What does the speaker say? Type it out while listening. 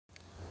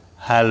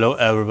Hello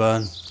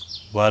everyone,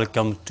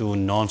 welcome to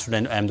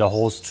Non-Student. I'm the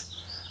host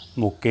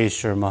Mukesh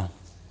Sharma.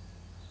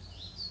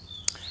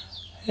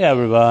 Hey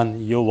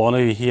everyone, you want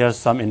to hear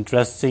some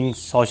interesting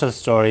social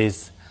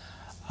stories?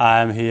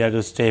 I'm here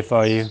to stay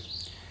for you.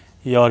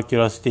 Your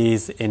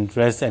curiosities,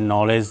 interests, and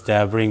knowledge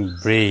devouring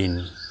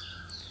brain.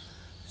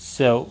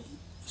 So,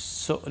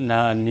 so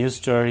now new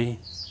story.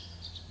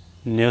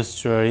 New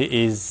story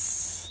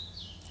is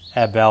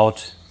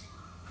about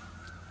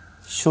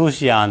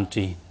Sushi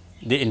Aunty,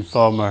 the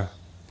informer,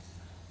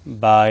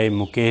 by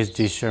Mukesh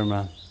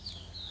Sharma.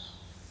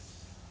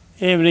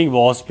 Evening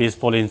was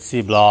peaceful in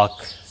C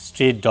Block.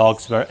 Street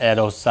dogs were at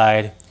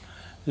outside.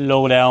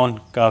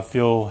 Lockdown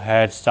curfew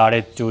had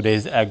started 2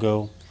 days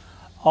ago.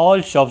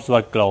 All shops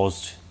were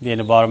closed. The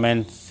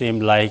environment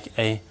seemed like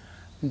a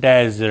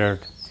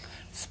desert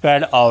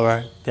spread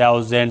over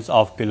thousands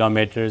of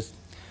kilometers.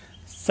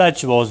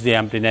 Such was the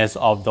emptiness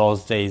of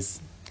those days.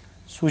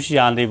 Sushi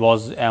Aunty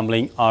was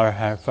ambling on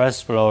her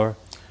first floor.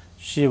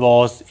 She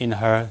was in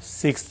her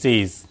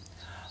 60s.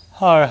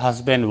 Her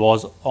husband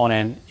was on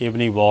an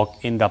evening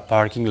walk in the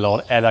parking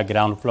lot at the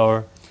ground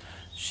floor.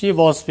 She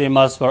was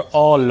famous for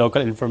all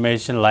local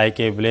information like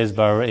a village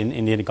bird in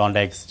Indian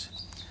context.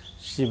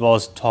 She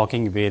was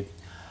talking with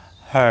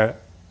her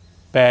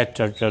pet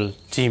turtle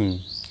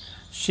Tim.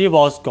 She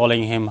was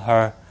calling him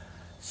her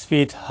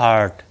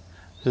sweetheart,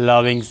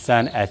 loving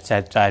son,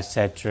 etc.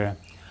 etc.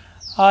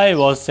 I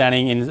was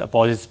standing in the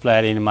opposite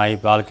flat in my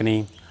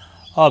balcony,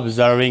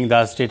 observing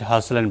the street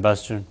hustle and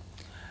bustle.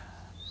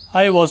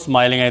 I was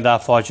smiling at the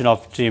fortune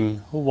of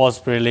Tim, who was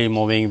freely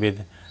moving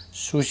with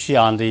Sushi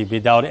Aunty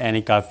without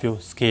any curfew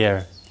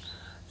scare.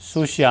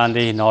 Sushi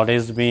Aunty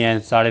noticed me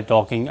and started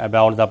talking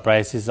about the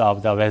prices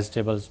of the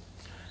vegetables.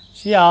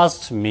 She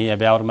asked me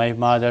about my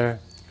mother.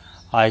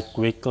 I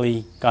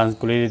quickly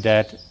concluded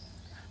that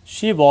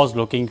she was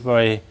looking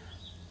for a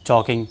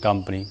talking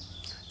company.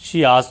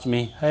 She asked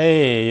me,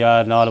 "Hey, you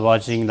are not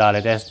watching the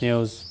latest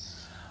news?"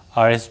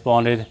 I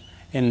responded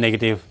in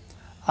negative.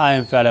 I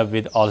am fed up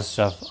with all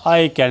stuff.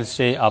 I can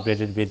stay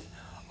updated with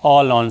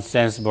all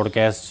nonsense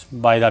broadcast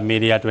by the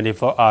media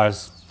 24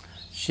 hours.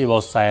 She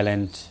was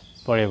silent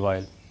for a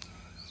while.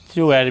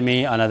 Threw at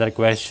me another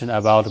question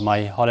about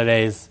my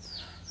holidays.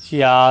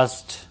 She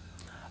asked,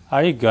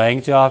 "Are you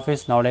going to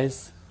office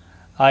nowadays?"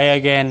 I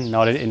again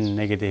nodded in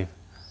negative.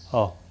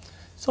 Oh,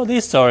 so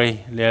this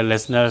story, dear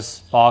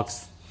listeners,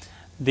 folks,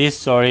 this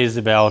story is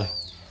about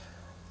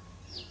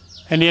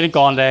Indian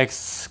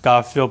context,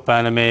 curfew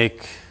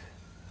pandemic,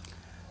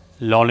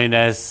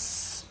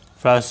 loneliness,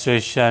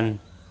 frustration,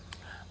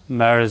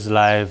 marriage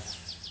life,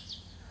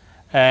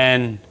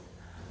 and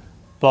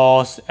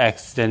post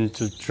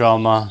accidental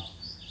trauma,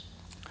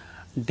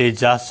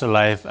 disaster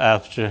life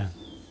after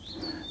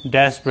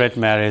desperate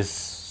marriage.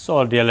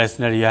 So, dear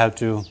listener, you have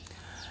to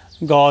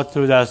go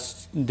through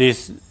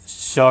this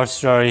short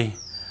story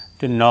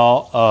to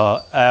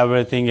know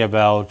everything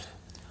about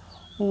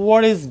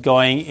what is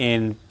going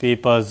in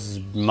people's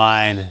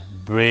mind,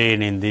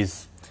 brain in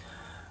this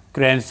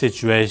current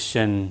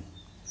situation,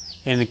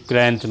 in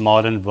current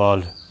modern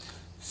world.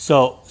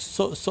 So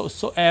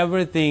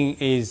everything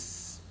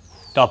is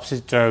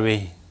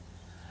topsy-turvy.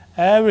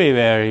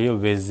 Everywhere you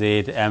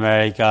visit,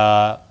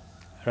 America,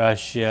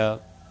 Russia,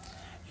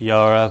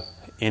 Europe,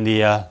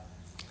 India,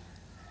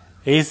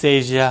 East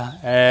Asia,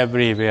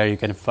 everywhere you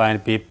can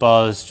find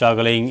people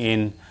struggling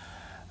in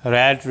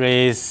rat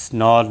race,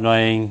 not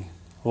knowing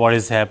what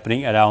is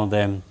happening around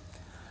them.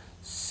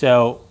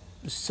 So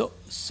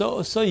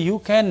you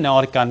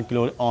cannot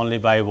conclude only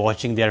by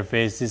watching their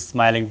faces,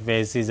 smiling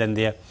faces, and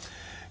their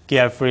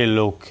carefree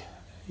look.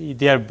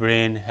 Their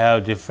brain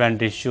have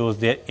different issues.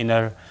 Their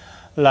inner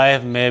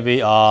life may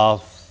be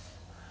of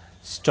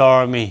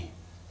stormy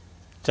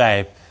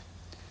type.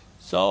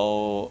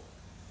 So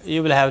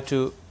you will have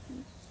to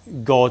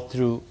go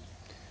through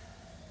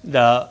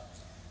the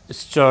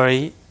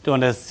story to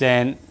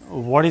understand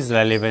what is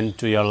relevant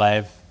to your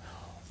life,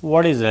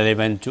 what is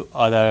relevant to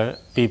other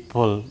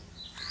people.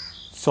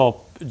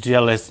 So,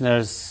 dear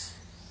listeners,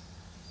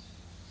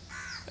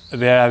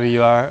 wherever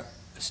you are,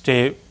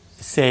 stay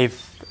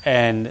safe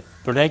and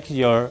protect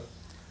your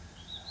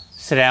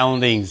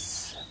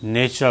surroundings,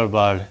 natural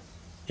world,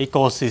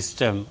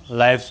 ecosystem,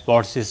 life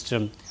support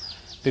system,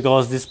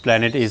 because this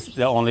planet is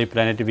the only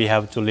planet we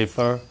have to live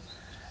for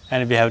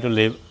and we have to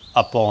live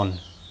upon.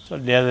 So,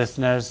 dear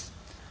listeners,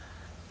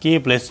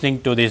 keep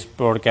listening to this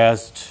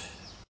broadcast.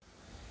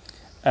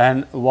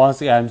 And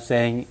once I'm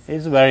saying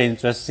it's very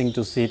interesting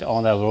to sit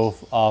on the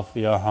roof of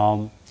your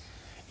home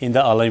in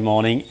the early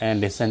morning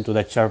and listen to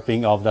the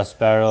chirping of the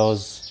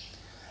sparrows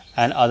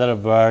and other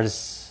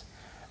birds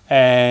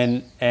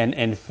and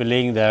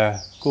feeling the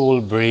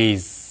cool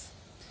breeze.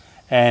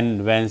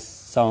 And when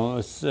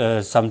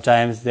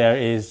sometimes there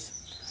is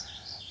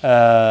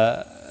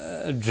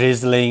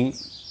drizzling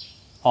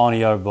on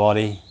your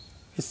body,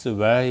 it's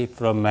very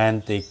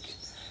romantic.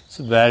 It's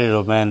very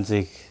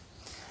romantic.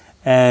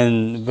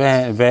 And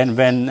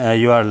when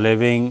you are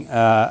living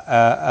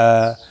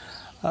around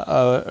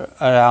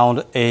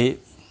a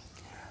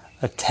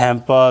a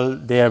temple.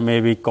 There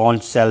may be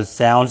conch shell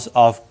sounds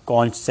of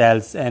conch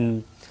shells,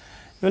 and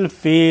you will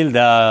feel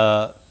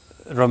the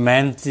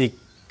romantic.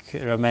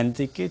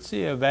 It's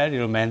a very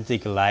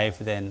romantic life.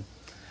 Then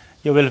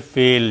you will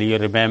feel you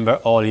remember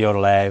all your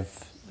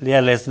life.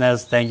 Dear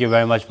listeners, thank you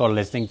very much for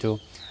listening to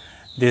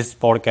this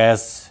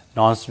podcast.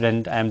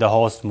 Non-student, I am the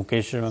host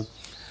Mukesh.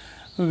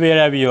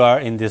 Wherever you are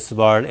in this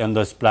world, on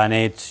this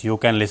planet, you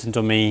can listen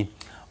to me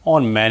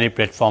on many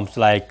platforms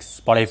like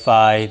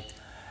Spotify,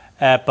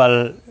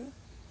 Apple,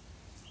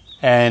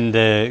 and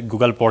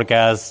Google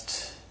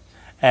Podcast,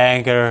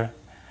 Anchor,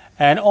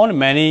 and on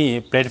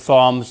many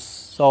platforms.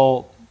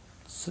 So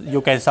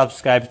you can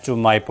subscribe to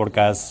my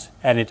podcast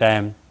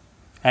anytime,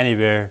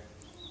 anywhere.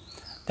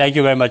 Thank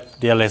you very much,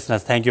 dear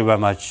listeners. Thank you very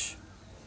much.